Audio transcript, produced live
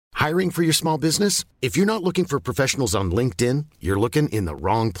Hiring for your small business? If you're not looking for professionals on LinkedIn, you're looking in the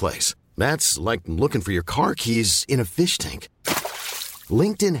wrong place. That's like looking for your car keys in a fish tank.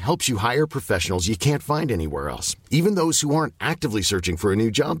 LinkedIn helps you hire professionals you can't find anywhere else, even those who aren't actively searching for a new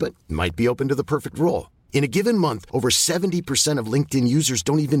job but might be open to the perfect role. In a given month, over 70% of LinkedIn users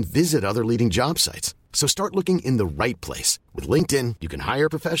don't even visit other leading job sites. So start looking in the right place. With LinkedIn, you can hire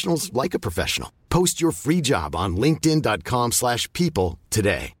professionals like a professional. Post your free job on linkedin.com/people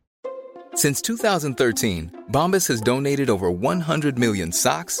today. Since 2013, Bombas has donated over 100 million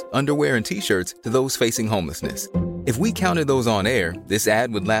socks, underwear, and T-shirts to those facing homelessness. If we counted those on air, this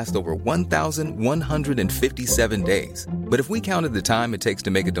ad would last over 1,157 days. But if we counted the time it takes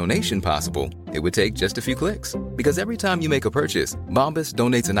to make a donation possible, it would take just a few clicks. Because every time you make a purchase, Bombas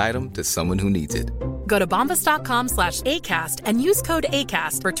donates an item to someone who needs it. Go to bombas.com/ACAST and use code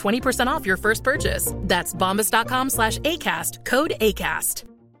ACAST for 20% off your first purchase. That's bombas.com/ACAST, code ACAST.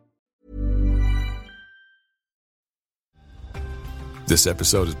 This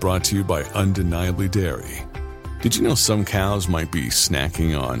episode is brought to you by Undeniably Dairy. Did you know some cows might be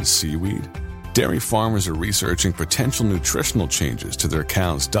snacking on seaweed? Dairy farmers are researching potential nutritional changes to their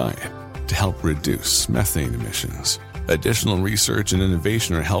cows' diet to help reduce methane emissions. Additional research and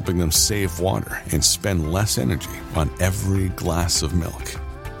innovation are helping them save water and spend less energy on every glass of milk.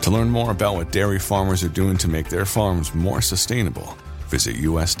 To learn more about what dairy farmers are doing to make their farms more sustainable, visit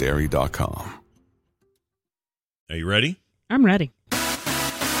usdairy.com. Are you ready? I'm ready.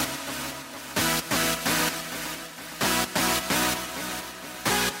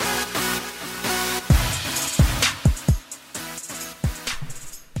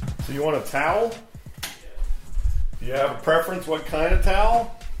 So you want a towel? Do you have a preference? What kind of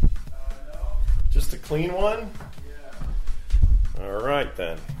towel? No. Just a clean one? Yeah. All right,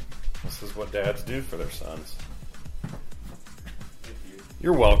 then. This is what dads do for their sons. Thank you.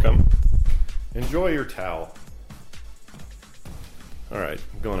 You're welcome. Enjoy your towel. All right,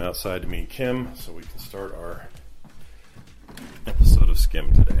 I'm going outside to meet Kim so we can start our episode of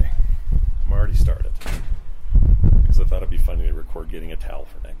SKIM today. I'm already started because I thought it'd be funny to record getting a towel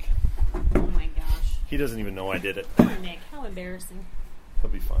for Nick. Oh my gosh. He doesn't even know I did it. Poor Nick, how embarrassing. He'll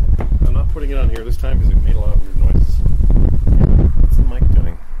be fine. I'm not putting it on here this time because it made a lot of weird noises. What's the mic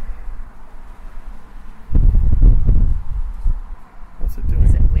doing? What's it doing?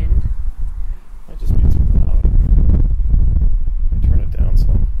 Is it wind? Might just be too loud. I turn it down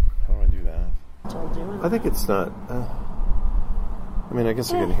some. How do I do that? It's all doing. I think it's not. I mean, I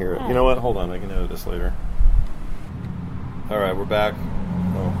guess I can hear it. You know what? Hold on. I can edit this later. All right, we're back.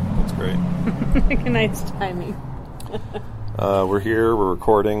 Oh, that's great. Nice timing. We're here. We're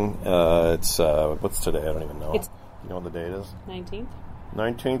recording. It's what's today? I don't even know. You know what the date is? 19th.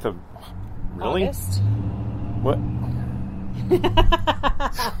 19th of really? August. What?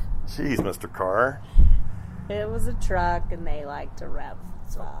 Jeez, Mr. Carr. It was a truck, and they like to rev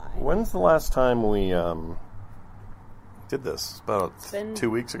by. When's the last time we did this? About 2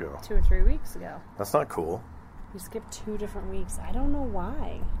 weeks ago. 2 or 3 weeks ago. That's not cool. We skipped 2 different weeks. I don't know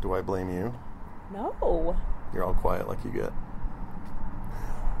why. Do I blame you? No. You're all quiet like you get.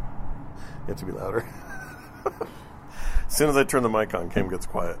 You have to be louder. As soon as I turn the mic on, Kim gets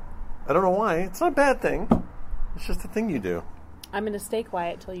quiet. I don't know why. It's not a bad thing. It's just a thing you do. I'm going to stay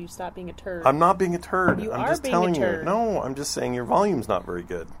quiet till you stop being a turd. I'm not being a turd. I'm are just being telling a turd. you. No, I'm just saying your volume's not very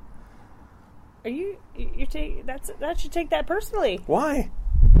good. Are you that should take that personally. Why?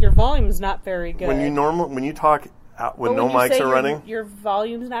 Your volume's not very good. When you talk out when no mics are running, your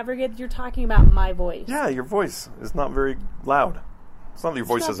volume's not very good. You're talking about my voice. Yeah, your voice is not very loud. It's not that your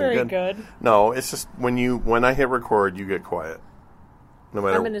voice isn't very good. No, it's just when I hit record, you get quiet. No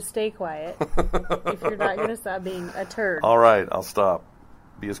matter. I'm going to stay quiet if you're not going to stop being a turd. All right, I'll stop.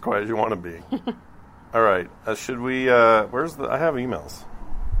 Be as quiet as you want to be. All right, should we? I have emails.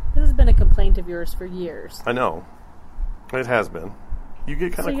 This has been a complaint of yours for years. I know. It has been. You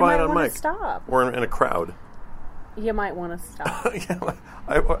get kind of so quiet on mic. Stop. Or in a crowd. You might want to stop. Yeah,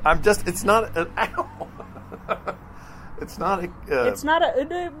 I'm just. It's not. Ow. It's not a. It's not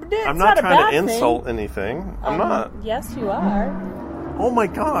a. I'm not trying to insult anything. I'm not. Yes, you are. Oh my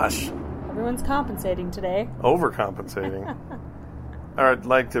gosh. Everyone's compensating today. Overcompensating. All right, I'd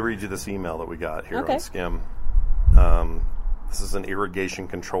like to read you this email that we got here on SKIM. This is an irrigation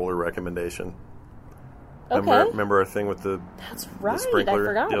controller recommendation. Okay. Remember our thing with the That's right. The sprinkler I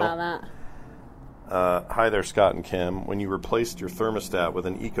forgot deal? about that. Hi there, Scott and Kim. When you replaced your thermostat with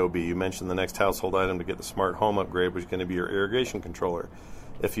an Ecobee, you mentioned the next household item to get the smart home upgrade was going to be your irrigation controller.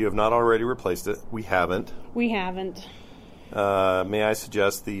 If you have not already replaced it, we haven't. We haven't. May I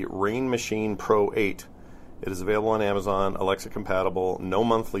suggest the Rain Machine Pro 8 It is available on Amazon, Alexa compatible, no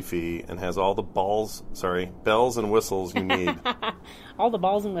monthly fee, and has all the bells and whistles you need. All the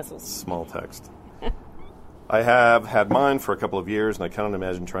balls and whistles. Small text. I have had mine for a couple of years, and I cannot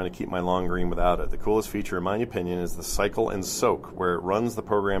imagine trying to keep my lawn green without it. The coolest feature, in my opinion, is the cycle and soak, where it runs the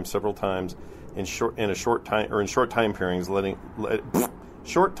program several times in short time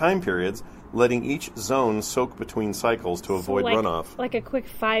periods, letting each zone soak between cycles to avoid runoff. Like a quick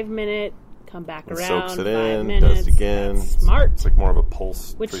 5-minute, come back It around. soaks it 5 in, minutes. does it again. That's smart. It's like more of a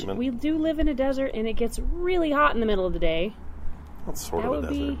pulse Which treatment. we do live in a desert, and it gets really hot in the middle of the day. That's sort That of a would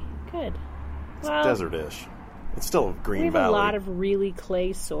desert. be good. It's Well, desert-ish. It's still a green we have valley. a lot of really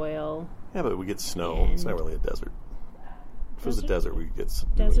clay soil. Yeah, but we get snow. It's not really a desert. If it was a desert, we could get...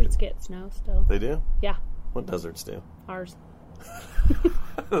 Deserts get snow still. They do? Yeah, What deserts do? ours.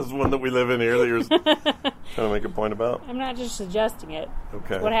 There's one that we live in here that you're trying to make a point about? I'm not just suggesting it.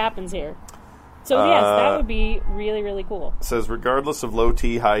 Okay. It's what happens here. So yes, that would be really, really cool. It says, regardless of low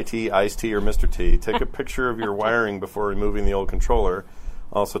T, high T, iced tea, or Mr. T, take a picture of your wiring before removing the old controller.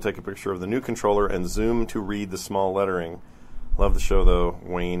 Also take a picture of the new controller and zoom to read the small lettering. Love the show, though.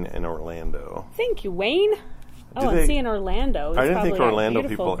 Wayne in Orlando. Thank you, Wayne. Do And they- see in Orlando. I didn't think probably Orlando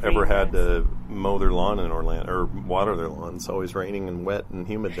beautiful people ever green had grass. to mow their lawn in Orlando or water their lawn. It's always raining and wet and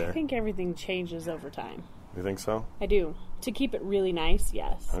humid there. I think everything changes over time. You think so? I do. To keep it really nice,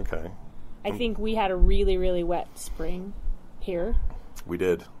 yes. Okay. I think we had a really, really wet spring here. We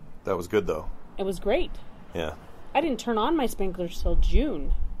did. That was good, though. It was great. Yeah. I didn't turn on my sprinklers till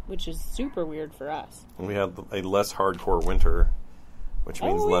June, which is super weird for us. And we had a less hardcore winter, which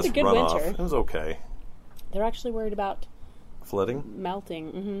means we had less a good runoff. winter. It was okay. They're actually worried about Flooding?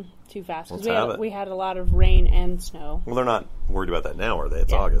 melting too fast. Let's Because have it. we had a lot of rain and snow. Well, they're not worried about that now, are they?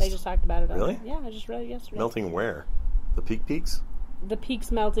 It's Yeah, August. they just talked about it. Really? Yeah, I just read it yesterday. Melting where? The peaks? The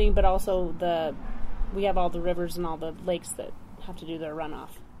peaks melting, but also we have all the rivers and all the lakes that have to do their runoff.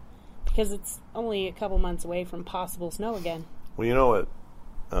 Because it's only a couple months away from possible snow again. Well, you know what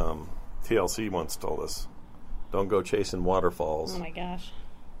TLC once told us? Don't go chasing waterfalls. Oh my gosh.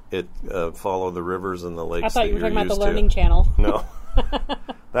 It follow the rivers and the lakes. I thought you were that talking you're about the used to. Learning Channel. No.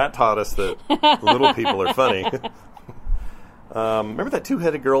 That taught us that little people are funny. Remember that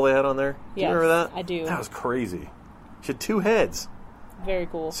two-headed girl they had on there? Do you Yes, remember that? I do. That was crazy. She had two heads. Very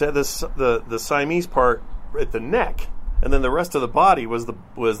cool. She had the Siamese part at the neck, and then the rest of the body was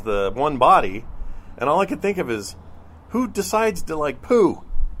the one body. And all I could think of is, who decides to poo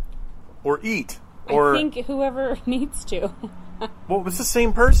or eat or? I think whoever needs to. Well, it's the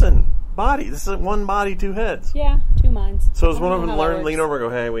same person body. This is one body, two heads. Yeah, two minds. So as I one don't of know them how that lean works. over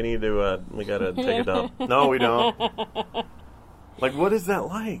and go, hey, we gotta take a dump. No, we don't. What is that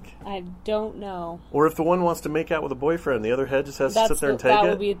like? I don't know. Or if the one wants to make out with a boyfriend, the other head just has to sit there and take that it.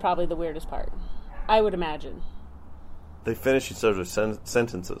 would be probably the weirdest part. I would imagine. They finished each other's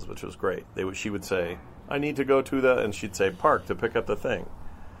sentences, which was great. She would say, I need to go to and she'd say, park to pick up the thing.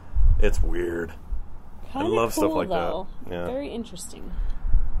 It's weird. Kinda love cool, stuff like that. though. Yeah. Very interesting.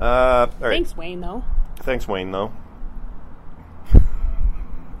 All right. Thanks, Wayne, though. Thanks, Wayne, though.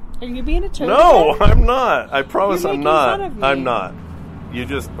 Are you being a turd? No, I'm not. I promise You're I'm making not. fun of me. I'm not. You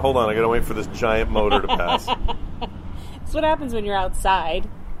just, hold on. I gotta wait for this giant motor to pass. That's what happens when you're outside.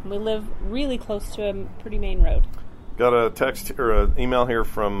 We live really close to a pretty main road. Got a text or an email here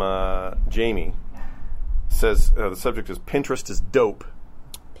from Jamie. Says the subject is Pinterest is dope.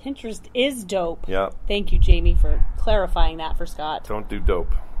 Pinterest is dope. Yeah. Thank you, Jamie, for clarifying that for Scott. Don't do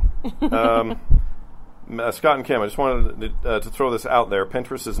dope. Scott and Kim, I just wanted to throw this out there.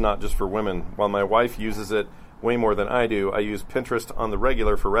 Pinterest is not just for women. While my wife uses it way more than I do, I use Pinterest on the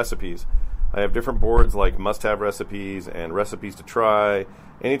regular for recipes. I have different boards like must-have recipes and recipes to try.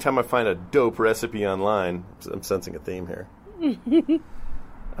 Anytime I find a dope recipe online, I'm sensing a theme here,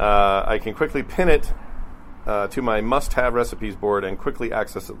 I can quickly pin it to my must-have recipes board and quickly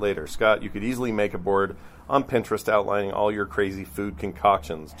access it later. Scott, you could easily make a board on Pinterest outlining all your crazy food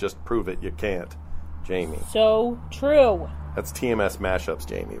concoctions. Just prove it you can't. Jamie. So true. That's TMS Mashups,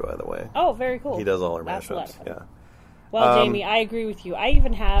 Jamie, by the way. Oh, very cool. He does all our That's a lot mashups. of fun. Yeah. Well, Jamie, I agree with you. I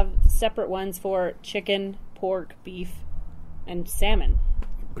even have separate ones for chicken, pork, beef, and salmon.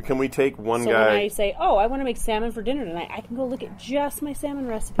 But can we take one So guy? when I say, oh, I want to make salmon for dinner tonight, I can go look at just my salmon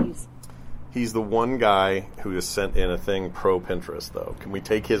recipes. He's the one guy who has sent in a thing pro Pinterest, though. Can we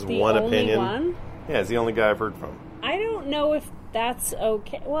take his The one only opinion? one? Yeah, he's the only guy I've heard from. I don't know if that's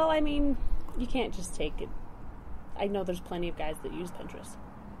okay. Well, I mean, you can't just take it. I know there's plenty of guys that use Pinterest.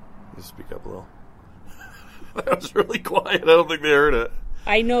 You speak up a little. That was really quiet. I don't think they heard it.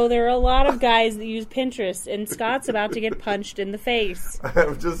 I know there are a lot of guys that use Pinterest, and Scott's about to get punched in the face.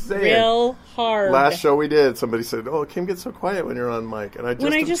 I'm just saying. Real hard. Last show we did, somebody said, "Oh, Kim gets so quiet when you're on mic," and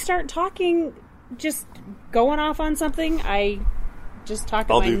when I just start talking, just going off on something, I just talk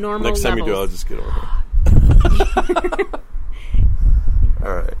at my normal next time levels. you do, I'll just get over here.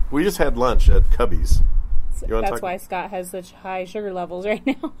 All right, we just had lunch at Cubby's. That's why Scott has such high sugar levels right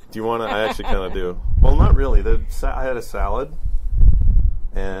now. Do you want to? I actually kind of do. Well, not really. I had a salad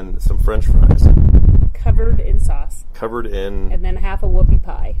and some French fries. Covered in sauce. And then half a whoopie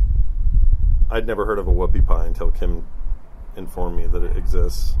pie. I'd never heard of a whoopie pie until Kim informed me that it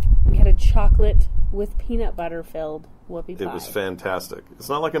exists. We had a chocolate with peanut butter filled whoopie pie. It was fantastic. It's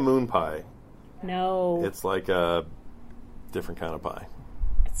not like a moon pie. No. It's like a different kind of pie.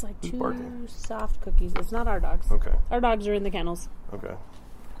 It's like two soft cookies. It's not our dogs. Okay. Our dogs are in the kennels. Okay.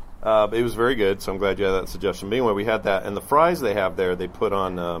 It was very good, so I'm glad you had that suggestion. But anyway, we had that. And the fries they have there, they put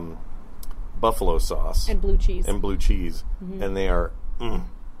on buffalo sauce. And blue cheese. Mm-hmm. And they are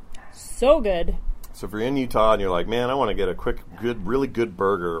so good. So if you're in Utah and you're like, man, I want to get a quick, really good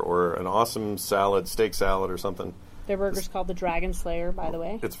burger or an awesome salad, steak salad or something. Their burger's called the Dragon Slayer, by the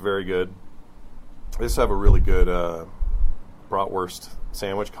way. It's very good. They just have a really good bratwurst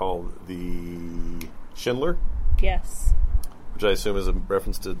sandwich called the Schindler. Yes. Which I assume is a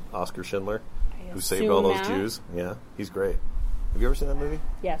reference to Oscar Schindler, who saved all those Jews. Yeah, he's great. Have you ever seen that movie?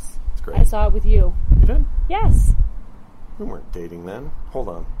 Yes. It's great. I saw it with you. You did? Yes. We weren't dating then. Hold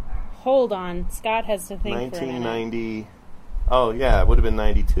on. Scott has to think 1990. Oh, yeah, it would have been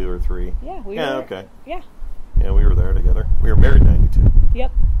 92 or 3. Yeah, we were. Yeah, there. okay. Yeah. Yeah, we were there together. We were married in 92.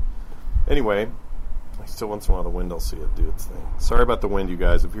 Yep. Anyway, I still once in a while the wind will see it do its thing. Sorry about the wind, you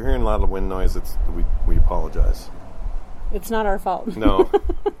guys. If you're hearing a lot of wind noise, we apologize. It's not our fault. No.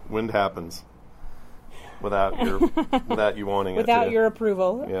 Wind happens. Without you wanting it. Without your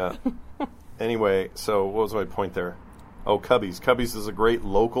approval. Yeah. Anyway, so what was my point there? Oh, Cubby's. Cubby's is a great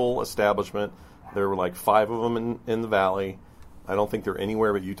local establishment. There were like 5 of them in the valley. I don't think they're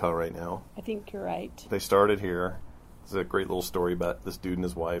anywhere but Utah right now. I think you're right. They started here. It's a great little story about this dude and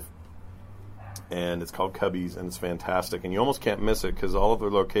his wife. And it's called Cubby's, and it's fantastic. And you almost can't miss it because all of their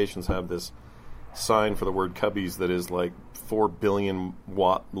locations have this sign for the word Cubby's that is like 4 billion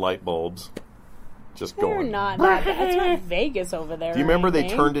watt light bulbs just They're going. Not that bad. It's not Vegas over there. Do you remember they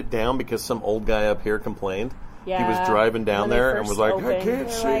turned it down because some old guy up here complained? Yeah. He was driving down there and was like, opened, I can't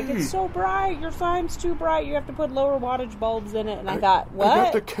see. Like, it's so bright. Your sign's too bright. You have to put lower wattage bulbs in it. And I thought, what? I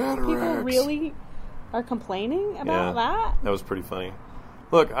got the cataracts. People really are complaining about that? That was pretty funny.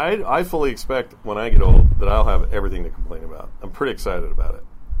 Look, I fully expect when I get old that I'll have everything to complain about. I'm pretty excited about it.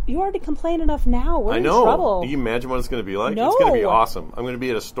 You already complain enough now. We're in trouble. Can you imagine what it's going to be like? No. It's going to be awesome. I'm going to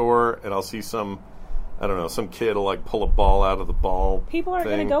be at a store and I'll see some kid will like pull a ball out of the ball. People aren't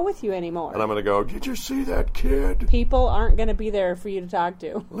going to go with you anymore. And I'm going to go, did you see that kid? People aren't going to be there for you to talk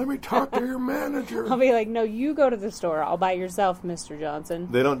to. Let me talk to your manager. I'll be like, no, you go to the store all by yourself, Mr. Johnson.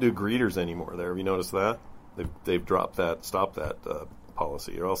 They don't do greeters anymore there. Have you noticed that? They've stopped that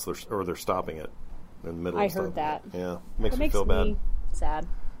policy, or else they're stopping it in the middle. I of heard that. Yeah, makes me feel bad. Sad.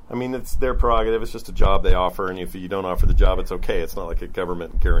 I mean, it's their prerogative. It's just a job they offer, and if you don't offer the job, it's okay. It's not like a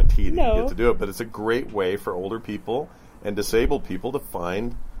government guarantee that you get to do it, but it's a great way for older people and disabled people to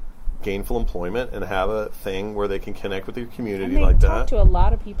find gainful employment and have a thing where they can connect with their community like that. They talk to a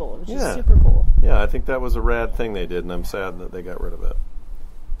lot of people, which is super cool. Yeah, I think that was a rad thing they did, and I'm sad that they got rid of it.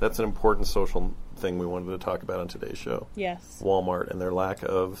 That's an important social thing we wanted to talk about on today's show. Yes. Walmart and their lack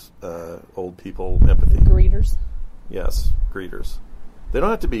of old people empathy. Greeters. Yes, greeters. They don't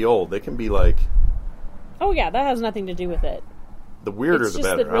have to be old. They can be like... Oh, yeah, that has nothing to do with it. The weirder, the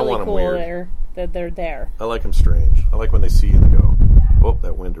better. Really I want them weird. That they're there. I like them strange. I like when they see you and they go, oh,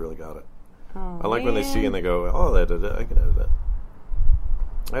 that wind really got it. Oh, I like when they see you and they go, oh, I can edit it.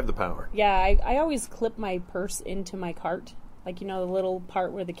 I have the power. Yeah, I always clip my purse into my cart. Like, the little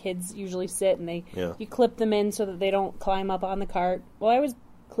part where the kids usually sit and you clip them in so that they don't climb up on the cart. Well, I always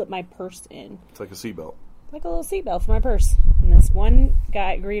clip my purse in. It's like a seatbelt. Like a little seatbelt for my purse. And this one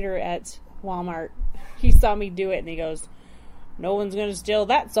guy, greeter at Walmart, he saw me do it and he goes, no one's going to steal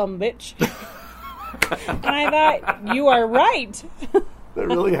that sumbitch. And I thought, you are right. That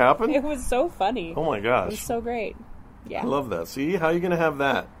really happened? It was so funny. Oh my gosh. It was so great. Yeah. I love that. See, how are you going to have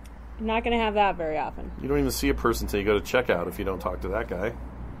that? I'm not going to have that very often. You don't even see a person until you go to checkout if you don't talk to that guy.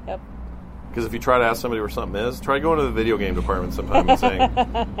 Yep. Because if you try to ask somebody where something is, try going to the video game department sometime and saying,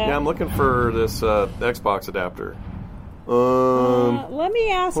 yeah, I'm looking for this Xbox adapter. Let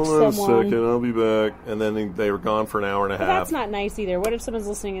me ask hold on someone. a second, I'll be back. And then they were gone for an hour and a But half. that's not nice either. What if someone's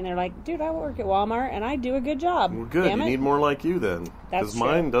listening and they're like, dude, I work at Walmart and I do a good job. Well, good. Damn You it. need more like you then. That's Because true.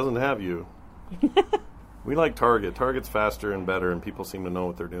 mine doesn't have you. We like Target. Target's faster and better, and people seem to know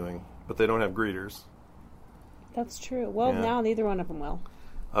what they're doing. But they don't have greeters. That's true. Well, Yeah. now neither one of them will.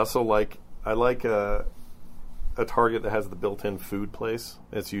 I also like a Target that has the built-in food place.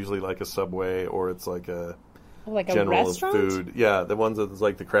 It's usually like a Subway or it's like a Like a general restaurant? food. Yeah, the ones that's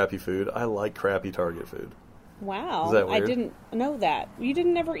like the crappy food. I like crappy Target food. Wow. Is that I weird? didn't know that. You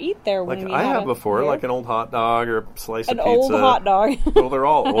didn't ever eat there when Like you I had have a before, meal? like an old hot dog or a slice An of pizza. old hot dog. Well, they're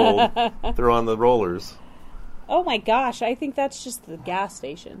all old. They're on the rollers. Oh my gosh, I think that's just the gas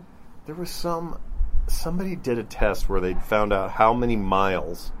station. There was somebody did a test where they found out how many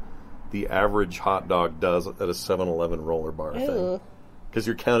miles the average hot dog does at a 7-Eleven roller bar thing. Ew. Because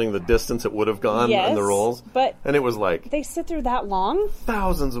you're counting the distance it would have gone Yes, in the rolls. but and it was like they sit there that long?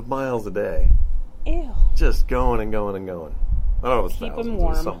 thousands of miles a day. Ew. Just going and going and going. I don't know if it's Keep thousands. them It was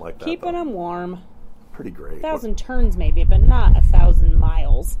warm. something like that. Keeping though. them warm. Pretty great. 1,000 turns maybe, but not 1,000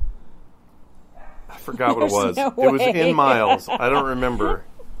 miles. I forgot what it was. There's no It was way. in miles. I don't remember.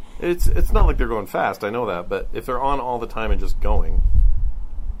 It's not like they're going fast. I know that. But if they're on all the time and just going,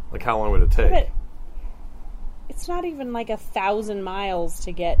 like how long would it take? But it's not even like 1,000 miles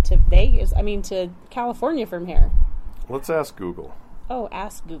to get to Vegas. I mean, to California from here. Let's ask Google. Oh,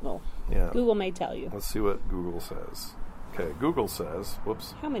 ask Google. Yeah. Google may tell you. Let's see what Google says. Okay, Google says,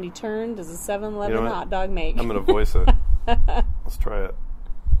 whoops. How many turns does a 7-Eleven You know what? hot dog make? I'm going to voice it. Let's try it.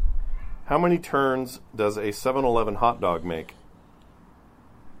 How many turns does a 7-Eleven hot dog make?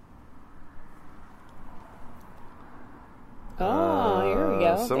 Oh, here we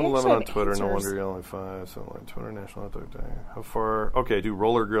go. They 7-Eleven actually on have Twitter. No answers. wonder you're only 5. 7-Eleven Twitter, National Hot Dog Day. How far? Okay, do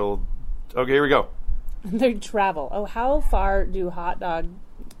roller grill. Okay, here we go. They travel. Oh, how far do hot dog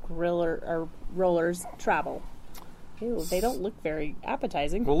griller or rollers travel? Ew, they don't look very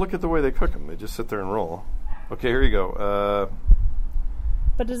appetizing. Well, look at the way they cook them. They just sit there and roll. Okay, here you go.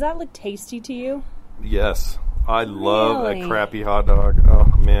 But does that look tasty to you? Yes. I love Really? a crappy hot dog. Oh,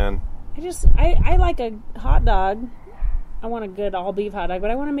 man. I like a hot dog. I want a good all beef hot dog, but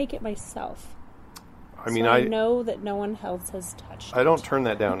I want to make it myself. I mean, I know that no one else has touched I it. don't turn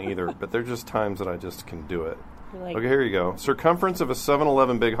that down either, but there are just times that I just can do it. You're like, Okay, here you go. Circumference of a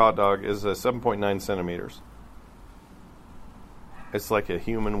 7-Eleven big hot dog is 7.9 centimeters. It's like a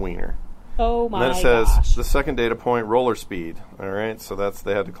human wiener. oh And my then it says gosh. the second data point, roller speed. All right, so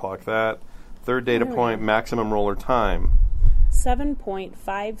they had to clock that. Third data point, maximum roller time.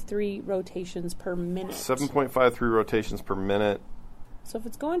 7.53 rotations per minute. 7.53 rotations per minute. So if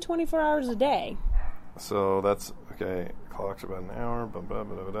it's going 24 hours a day, So that's, okay, clock's about an hour. Blah, blah,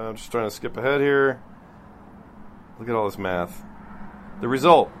 blah, blah, blah. I'm just trying to skip ahead here. Look at all this math. The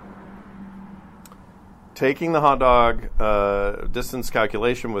result. Taking the hot dog distance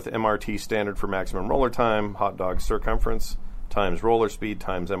calculation with MRT standard for maximum roller time, hot dog circumference times roller speed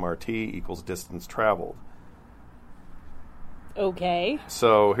times MRT equals distance traveled. okay.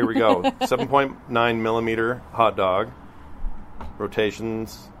 So here we go. 7.9 millimeter hot dog.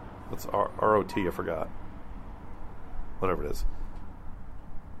 Rotations. What's ROT? I forgot. Whatever it is.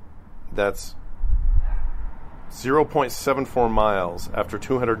 That's 0.74 miles after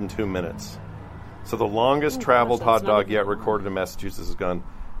 202 minutes. So the longest traveled gosh, hot that's not dog even yet long. recorded in Massachusetts has gone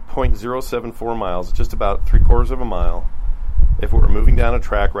 0.074 miles, just about 3/4 of a mile. If it were moving down a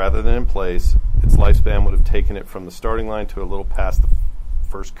track rather than in place, its lifespan would have taken it from the starting line to a little past the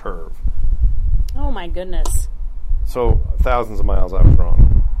first curve. Oh my goodness. So thousands of miles, I was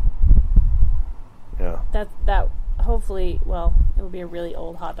wrong. Yeah. That hopefully, well, it would be a really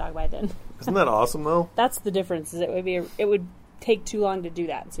old hot dog by then. Isn't that awesome, though? That's the difference. Is it would take too long to do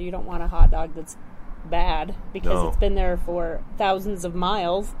that. So you don't want a hot dog that's bad because No. it's been there for thousands of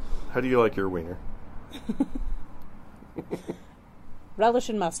miles. How do you like your wiener? Relish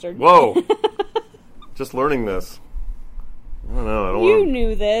and mustard. Whoa! Just learning this. I don't know. You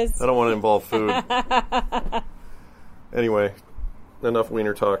knew this. I don't want to involve food. Anyway, enough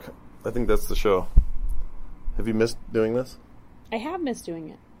wiener talk. I think that's the show. Have you missed doing this? I have missed doing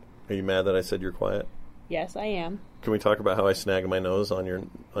it. Are you mad that I said you're quiet? Yes, I am. Can we talk about how I snag my nose on your?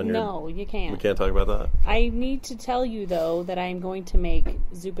 No, you can't. We can't talk about that I need to tell you, though, that I'm going to make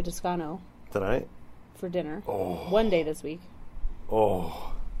zuppa toscano tonight. for dinner. One day this week.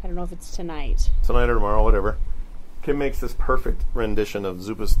 Oh, I don't know if it's tonight. tonight or tomorrow, whatever. Kim makes this perfect rendition of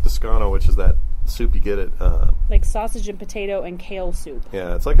zuppa toscano, which is that soup you get at. Like sausage and potato and kale soup.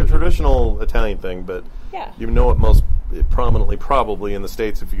 Yeah, it's like a traditional Italian thing, but Yeah. you know what most prominently probably in the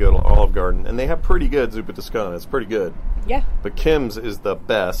States if you go to Olive Garden. And they have pretty good zuppa toscana. It's pretty good. Yeah. But Kim's is the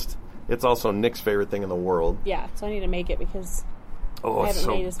best. It's also Nick's favorite thing in the world. Yeah, so I need to make it because I it's haven't so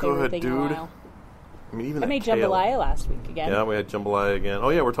made his favorite good, thing in a dude. while. I mean, even I made jambalaya last week again. Yeah, we had jambalaya again. Oh,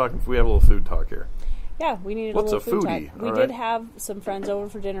 yeah, we have a little food talk here. Yeah, we needed What's a little a food foodie? talk. We All did right. have some friends over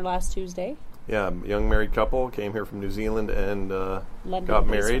for dinner last Tuesday. Yeah, a young married couple came here from New Zealand and London, got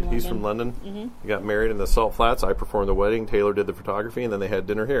he's married. from He's London. from London. Mm-hmm. He got married in the Salt Flats. I performed the wedding. Taylor did the photography, and then they had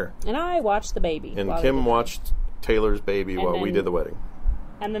dinner here. And I watched the baby. And while they Kim did that. watched Taylor's baby And while we then- did the wedding.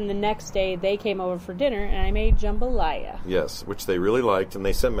 And then the next day, they came over for dinner, and I made jambalaya. Yes, which they really liked. And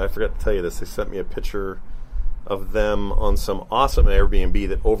they sent me, I forgot to tell you this, they sent me a picture of them on some awesome Airbnb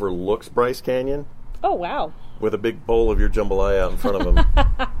that overlooks Bryce Canyon Oh, wow. with a big bowl of your jambalaya out in front of them.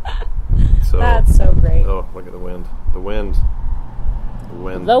 So, That's so great. oh, look at the wind. The wind. The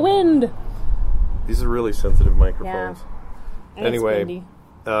wind. The wind. These are really sensitive microphones. And Anyway, it's windy.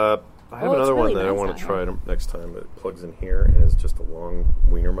 I have Well, it's another really one that I nice want out to here. try next time. It plugs in here and it's just a long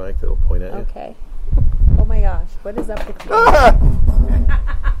wiener mic that'll point at you. Okay. Oh, my gosh. What is up with you? Ah!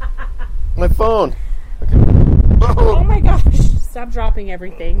 My phone. Okay. Oh, my gosh. Stop dropping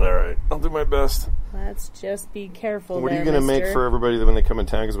everything. All right, I'll do my best. Let's just be careful What are there, you going to make mister. for everybody when they come in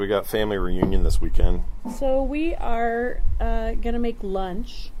town? Because we got family reunion this weekend. So we are going to make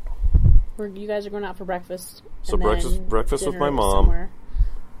lunch. You guys are going out for breakfast. So and then breakfast with dinner my mom. somewhere.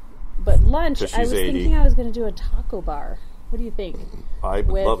 But lunch, 'Cause I was she's 80. thinking I was going to do a taco bar. What do you think? I would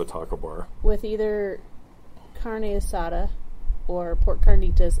With- love a taco bar. With either carne asada or pork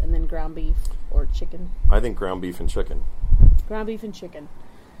carnitas and then ground beef or chicken. I think ground beef and chicken. Ground beef and chicken.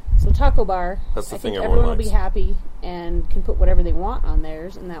 So taco bar. That's the I thing think everyone will be likes. happy and can put whatever they want on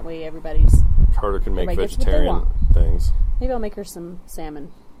theirs, and that way everybody's. Carter can make Everybody gets what they vegetarian want. things. Maybe I'll make her some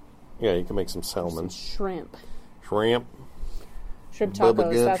salmon, Yeah, you can make some salmon. shrimp, Shrimp. shrimp Bubba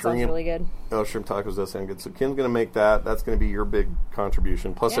tacos. good That sounds shrimp. really good. Oh, shrimp tacos does sound good. So Kim's going to make that. That's going to be your big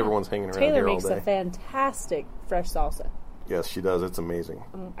contribution. Plus, Yeah. everyone's hanging around Taylor here all makes day. a fantastic fresh salsa. Yes, she does. It's amazing.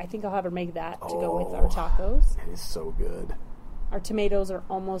 I think I'll have her make that to go with Oh. our tacos. It is so good. Our tomatoes are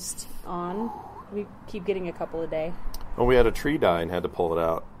almost on. We keep getting a couple a day. Oh, we had a tree die and had to pull it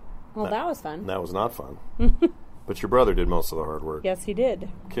out. Well, that was fun. And that was not fun. But your brother did most of the hard work. Yes, he did.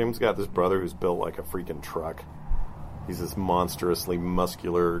 Kim's got this brother who's built like a freaking truck. He's this monstrously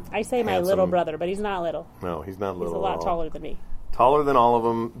muscular. I say my handsome- little brother, but he's not little. No, he's not He's little. a at lot all. taller than me. Taller than all of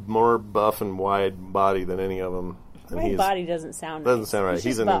them, more buff and wide body than any of them. And My body doesn't sound doesn't nice. sound right. He's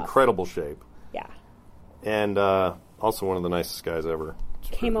He's just in buff. incredible shape, Yeah. and also one of the nicest guys ever.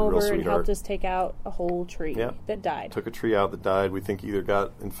 Just Came a real over and sweetheart. helped us take out a whole tree Yeah. that died. Took a tree out that died. We think either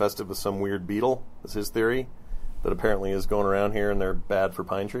got infested with some weird beetle. That's his theory. That apparently is going around here, and they're bad for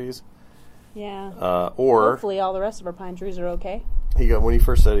pine trees. Yeah. Or Hopefully all the rest of our pine trees are okay. when he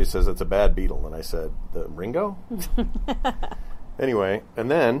first said it, he says it's a bad beetle, and I said the Ringo. Anyway,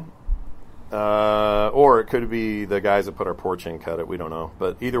 and then, or it could be the guys that put our porch in cut it. We don't know,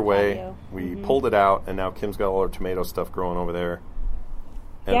 but either way, Patio. we pulled it out, and now Kim's got all her tomato stuff growing over there.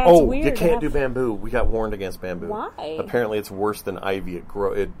 And, Yeah, it's oh, weird you to can't have- do bamboo. We got warned against bamboo. Why? Apparently, it's worse than ivy.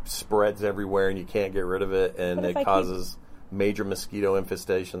 It spreads everywhere, and you can't get rid of it, and But if it I keep- causes major mosquito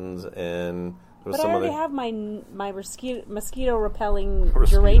infestations. And there was But I some already other, have my mosquito repelling Mosquito.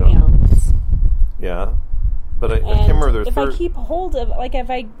 geraniums. yeah. But I can't And remember. There's if I keep hold of, like, if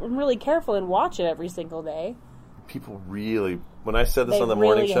I'm really careful and watch it every single day, people really. When I said this they on the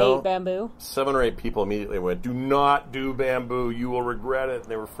really morning show, hate bamboo. 7 or 8 people immediately went, "Do not do bamboo. You will regret it."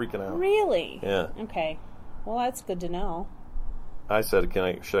 And they were freaking out. Really? Yeah. Okay. Well, that's good to know. I said,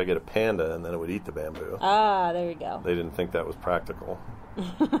 should I get a panda, and then it would eat the bamboo. Ah, there you go. They didn't think that was practical.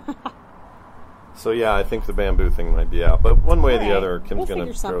 So yeah, I think the bamboo thing might be out. But one way or the All right. other, Kim's We'll going to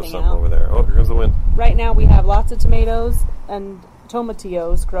figure throw something something out. over there. Oh, here comes the wind. Right now we have lots of tomatoes and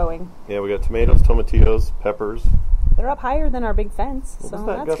tomatillos growing. Yeah, we got tomatoes, tomatillos, peppers. They're up higher than our big fence, What so was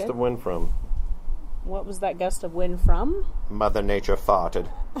that that's gust good. of wind from? What was that gust of wind from? Mother Nature farted.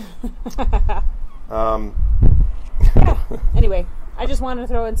 Anyway, I just wanted to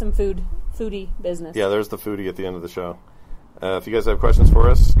throw in some foodie business. Yeah, there's the foodie at the end of the show. If you guys have questions for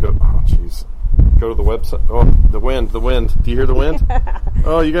us, go. Oh, jeez. Go to the website. Oh, the wind. Do you hear the wind?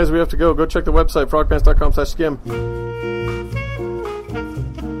 Oh, you guys, we have to go. Go check the website, frogpants.com/skim.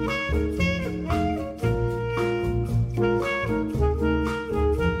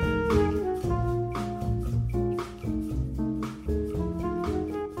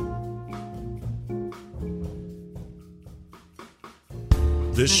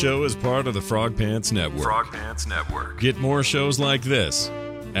 This show is part of the Frog Pants Network. Frog Pants Network. Get more shows like this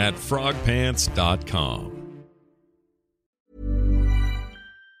at frogpants.com.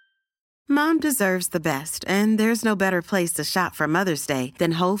 Mom deserves the best, and there's no better place to shop for Mother's Day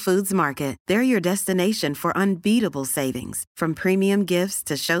than Whole Foods Market. They're your destination for unbeatable savings, from premium gifts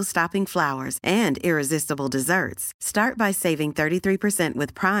to show-stopping flowers and irresistible desserts. Start by saving 33%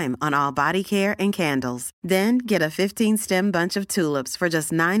 with Prime on all body care and candles. Then get a 15-stem bunch of tulips for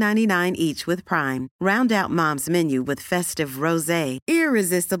just $9.99 each with Prime. Round out Mom's menu with festive rosé,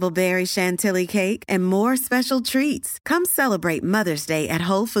 irresistible berry chantilly cake, and more special treats. Come celebrate Mother's Day at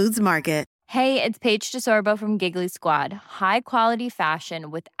Whole Foods Market. Hey, it's Paige DeSorbo from Giggly Squad. High quality fashion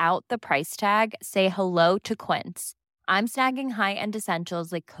without the price tag. Say hello to Quince. I'm snagging high-end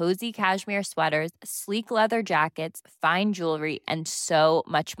essentials like cozy cashmere sweaters, sleek leather jackets, fine jewelry, and so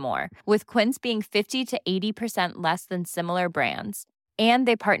much more. With Quince being 50 to 80% less than similar brands. And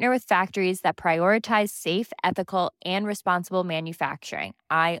they partner with factories that prioritize safe, ethical, and responsible manufacturing.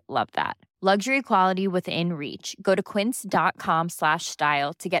 I love that. Luxury quality within reach. Go to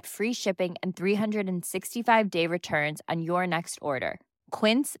quince.com/style to get free shipping and 365-day returns on your next order.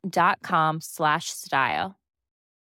 Quince.com/style.